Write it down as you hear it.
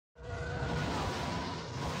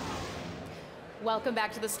Welcome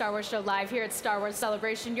back to the Star Wars Show live here at Star Wars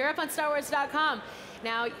Celebration Europe on StarWars.com.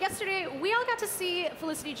 Now, yesterday, we all got to see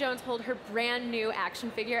Felicity Jones hold her brand new action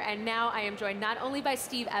figure, and now I am joined not only by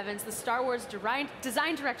Steve Evans, the Star Wars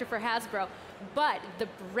design director for Hasbro, but the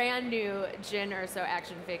brand new Jyn Erso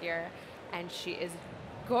action figure, and she is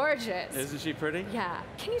gorgeous. Isn't she pretty? Yeah.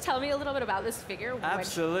 Can you tell me a little bit about this figure?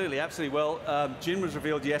 Absolutely, absolutely. Well, Jyn was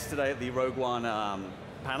revealed yesterday at the Rogue One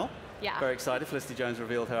panel. Yeah. Very excited. Felicity Jones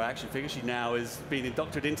revealed her action figure. She now is being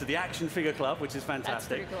inducted into the Action Figure Club, which is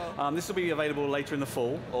fantastic. That's pretty cool. This will be available later in the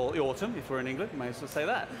fall, or the autumn, if we're in England, may as well say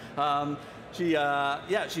that. She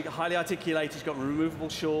highly articulated. She's got a removable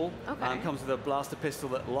shawl. Okay. Comes with a blaster pistol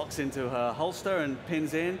that locks into her holster and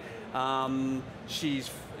pins in.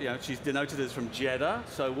 She's denoted as from Jeddah,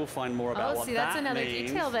 so we'll find more about what that means. Oh, see, that's another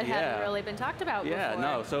detail that hadn't really been talked about before. Yeah,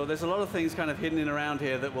 no, so there's a lot of things kind of hidden in around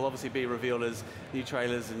here that will obviously be revealed as new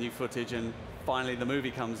trailers and new footage, and finally the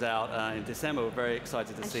movie comes out in December. We're very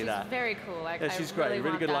excited to see that. She's very cool. Yeah, she's great.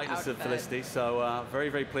 Really good likeness of Felicity, so very,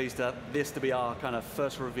 very pleased this to be our kind of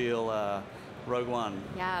first reveal Rogue One.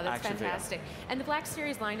 Yeah, that's fantastic. Figure. And the Black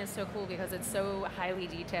Series line is so cool because it's so highly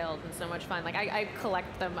detailed and so much fun. Like I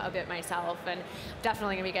collect them a bit myself, and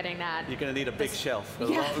definitely gonna be getting that. You're gonna need a big shelf.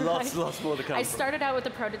 Lots more to come. I started out with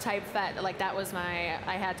the prototype Fett. Like that was my.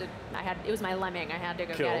 It was my lemming. I had to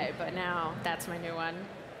go get it, but now that's my new one.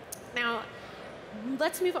 Now,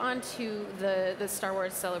 let's move on to the Star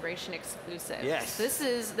Wars Celebration exclusive. Yes. This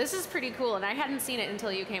is pretty cool, and I hadn't seen it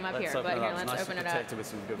until you came up here. But here, let's open it up.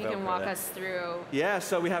 You can walk us through. Yeah,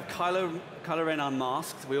 so we have Kylo Ren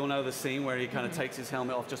unmasked. We all know the scene where he kind of takes his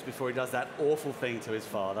helmet off just before he does that awful thing to his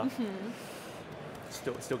father.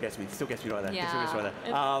 Still gets me right there. Yeah. Still gets me right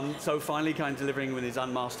there. So finally kind of delivering with his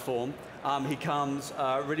unmasked form. He comes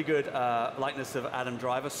really good likeness of Adam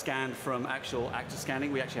Driver, scanned from actual actor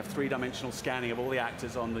scanning. We actually have three-dimensional scanning of all the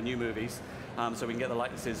actors on the new movies, so we can get the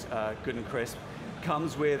likenesses good and crisp.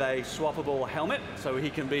 Comes with a swappable helmet, so he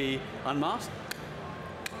can be unmasked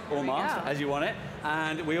or masked, as you want it.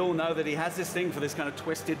 And we all know that he has this thing for this kind of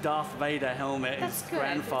twisted Darth Vader helmet. That's his good.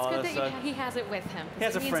 grandfather. It's good that he has it with him. He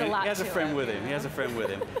has a friend. He has a friend with him. He has a friend with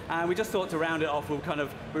him. And we just thought to round it off,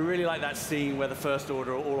 we really like that scene where the First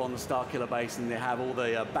Order are all on the Starkiller base and they have all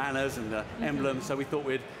the banners and the emblems. So we thought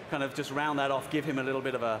we'd kind of just round that off, give him a little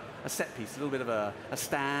bit of a set piece, a little bit of a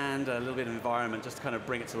stand, a little bit of environment, just to kind of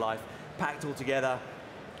bring it to life. Packed all together.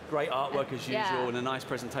 Great artwork as usual, and a nice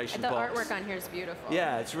presentation box. The artwork on here is beautiful.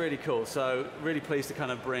 Yeah, it's really cool. So really pleased to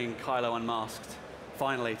kind of bring Kylo unmasked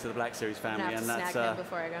finally to the Black Series family, and that's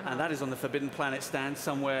before I go home. And that is on the Forbidden Planet stand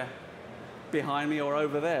somewhere behind me or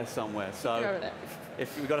over there somewhere. So over there.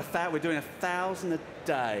 If we've got we're doing 1,000 a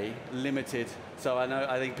day limited. So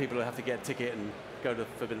I think people will have to get a ticket and go to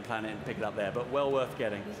Forbidden Planet and pick it up there, but well worth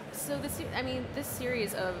getting. So this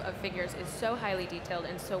series of figures is so highly detailed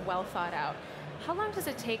and so well thought out. How long does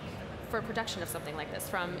it take for production of something like this,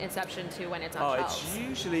 from inception to when it's on shelves?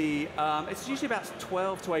 It's usually about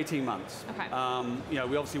 12 to 18 months. Okay. We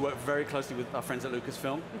obviously work very closely with our friends at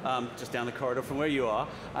Lucasfilm, just down the corridor from where you are,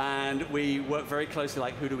 and we work very closely,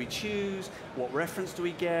 like who do we choose, what reference do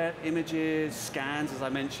we get, images, scans, as I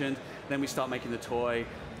mentioned, then we start making the toy.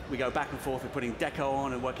 We go back and forth with putting deco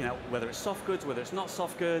on and working out whether it's soft goods, whether it's not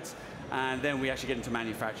soft goods, and then we actually get into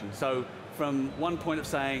manufacturing. So from one point of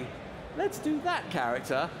saying, let's do that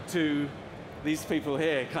character, to these people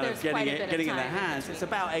here kind of getting it in their hands. It's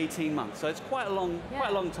about 18 months, so it's quite a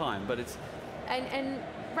long time, but it's. And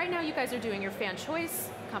right now you guys are doing your fan choice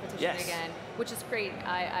competition again, which is great.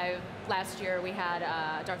 Last year we had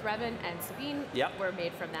Darth Revan and Sabine were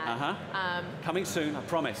made from that. Coming soon, I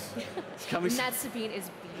promise. It's coming soon. And that Sabine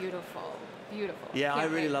is beautiful, beautiful. Yeah, I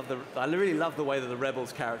really love the way that the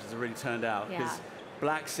Rebels characters have really turned out, because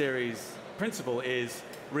Black Series principle is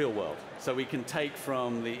real world. So we can take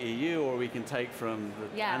from the EU or we can take from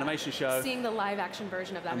the animation show. Seeing the live action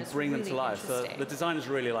version of them is bring really them to life. So interesting. the designers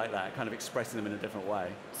really like that, kind of expressing them in a different way.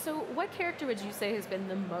 So what character would you say has been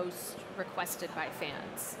the most requested by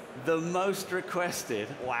fans? The most requested?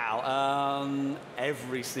 Wow.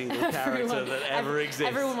 Every single character that ever exists.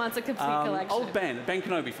 Everyone wants a complete collection. Old Ben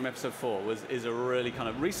Kenobi from Episode 4 is a really kind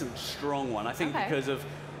of recent, strong one. I think because of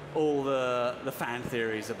all the fan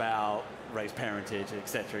theories about Rey's parentage,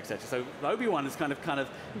 etc., etc. So Obi-Wan has kind of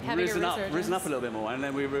risen up a little bit more, and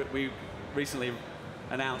then we recently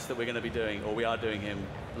announced that we're going to be doing, or we are doing him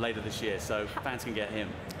later this year, so fans can get him.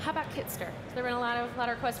 How about Kitster? Has there been a lot of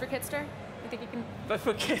requests for Kitster? You think you can? But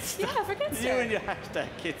for Kitster? Yeah, for Kitster. You and your hashtag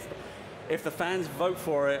Kitster. If the fans vote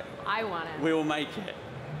for it, I want it. We will make it.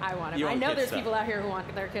 I want him. I know there's people out here who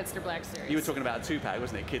want their Kitster Black Series. You were talking about a two-pack,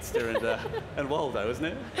 wasn't it? Kitster and Waldo, wasn't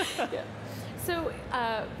it? Yeah. So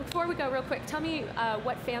before we go real quick, tell me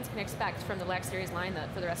what fans can expect from the LEX Series line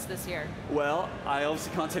for the rest of this year. Well, I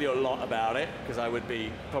obviously can't tell you a lot about it because I would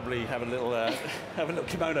be probably have a little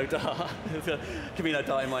kimono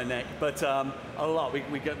dart in my neck. But a lot.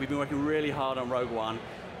 We've been working really hard on Rogue One.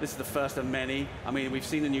 This is the first of many. I mean, we've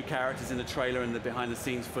seen the new characters in the trailer and the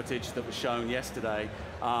behind-the-scenes footage that was shown yesterday.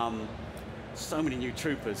 So many new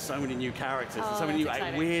troopers, so many new characters, and so many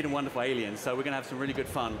new weird and wonderful aliens. So we're going to have some really good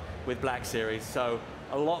fun with Black Series. So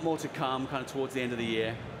a lot more to come, kind of towards the end of the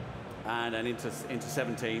year, and into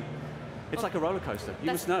 17. It's like a roller coaster.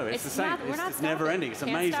 You must know it's the same. It's never ending. It's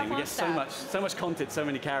amazing. We get so much content, so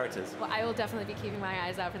many characters. Well, I will definitely be keeping my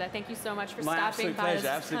eyes out for that. Thank you so much for my stopping by.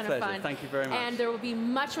 Absolute pleasure. Thank you very much. And there will be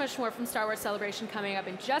much more from Star Wars Celebration coming up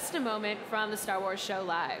in just a moment from the Star Wars Show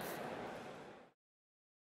Live.